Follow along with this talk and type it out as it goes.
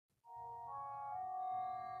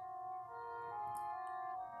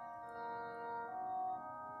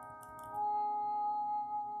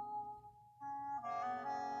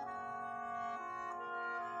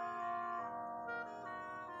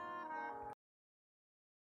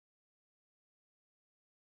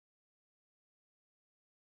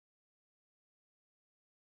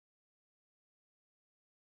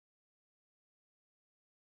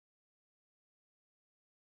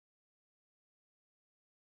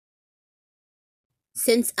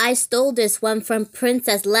Since I stole this one from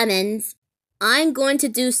Princess Lemon's, I'm going to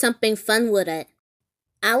do something fun with it.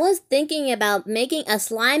 I was thinking about making a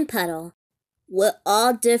slime puddle with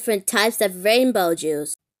all different types of rainbow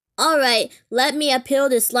juice. Alright, let me appear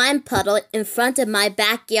the slime puddle in front of my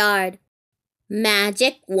backyard.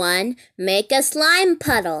 Magic 1, make a slime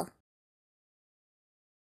puddle.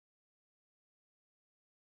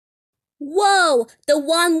 Whoa, the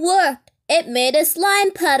wand worked. It made a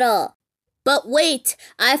slime puddle. But wait,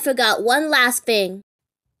 I forgot one last thing.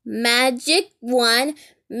 Magic 1,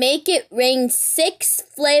 make it rain 6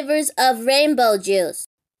 flavors of rainbow juice.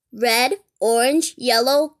 Red, orange,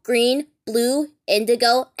 yellow, green, blue,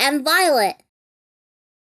 indigo, and violet.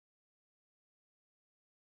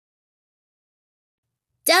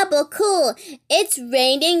 Double cool! It's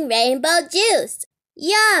raining rainbow juice!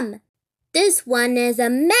 Yum! This one is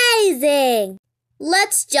amazing!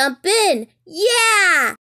 Let's jump in!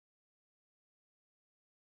 Yeah!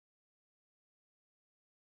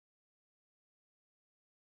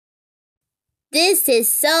 This is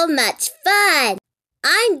so much fun!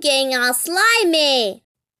 I'm getting all slimy!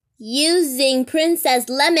 Using Princess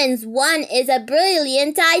Lemon's wand is a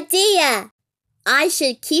brilliant idea! I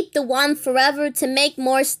should keep the wand forever to make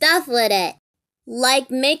more stuff with it. Like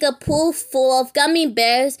make a pool full of gummy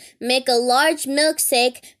bears, make a large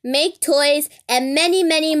milkshake, make toys, and many,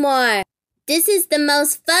 many more. This is the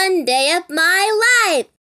most fun day of my life!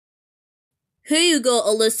 Here you go,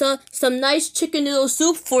 Alyssa. Some nice chicken noodle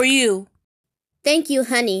soup for you. Thank you,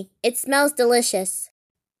 honey. It smells delicious.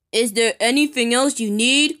 Is there anything else you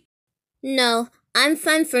need? No, I'm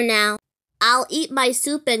fine for now. I'll eat my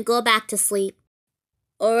soup and go back to sleep.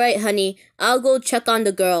 Alright, honey. I'll go check on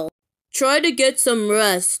the girl. Try to get some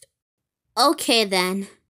rest. Okay, then.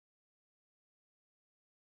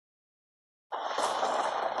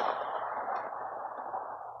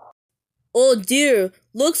 Oh dear,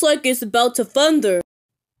 looks like it's about to thunder.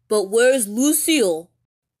 But where's Lucille?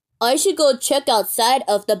 I should go check outside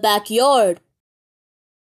of the backyard.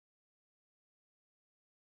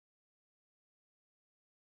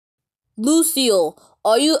 Lucille,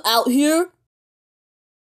 are you out here?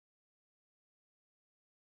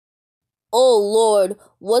 Oh Lord,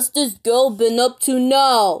 what's this girl been up to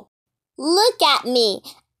now? Look at me,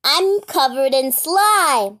 I'm covered in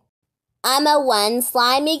slime. I'm a one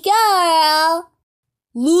slimy girl.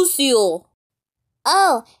 Lucille.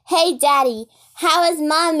 Oh, hey Daddy, how is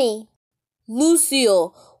Mommy?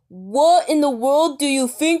 Lucille, what in the world do you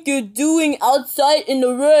think you're doing outside in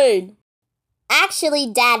the rain?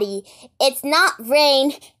 Actually, Daddy, it's not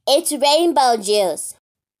rain, it's rainbow juice.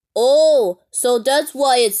 Oh, so that's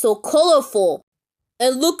why it's so colorful.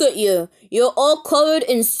 And look at you, you're all covered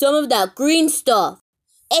in some of that green stuff.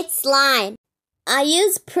 It's slime. I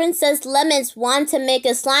used Princess Lemon's wand to make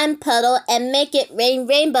a slime puddle and make it rain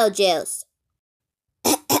rainbow juice.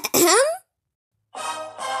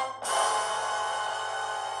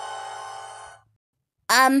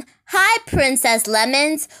 Hi Princess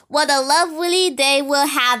Lemons. What a lovely day we're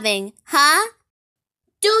having, huh?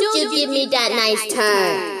 Don't you give me that nice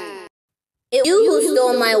turn. It was you who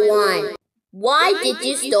stole my wand. Why did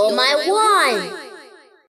you steal my wand?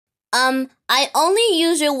 I only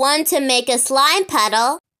use your wand to make a slime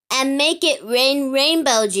puddle and make it rain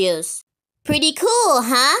rainbow juice. Pretty cool,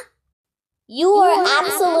 huh? You are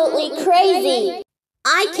absolutely crazy.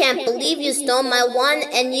 I can't believe you stole my wand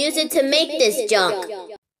and used it to make this junk.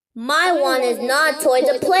 My wand is not a toy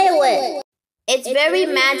to play with. It's very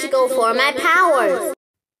magical for my powers.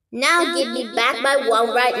 Now give me back my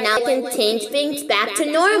wand right now so I can change things back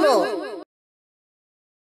to normal.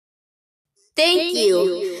 Thank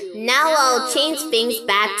you. Now I'll change things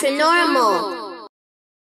back to normal.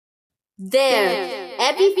 There,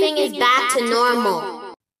 everything is back to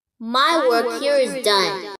normal. My work here is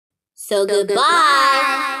done. So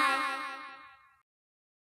goodbye.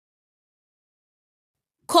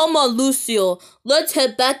 Come on, Lucille. Let's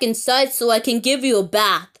head back inside so I can give you a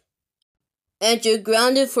bath. And you're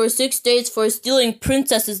grounded for 6 days for stealing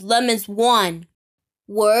Princess Lemon's wand.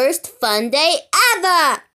 Worst fun day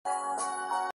ever!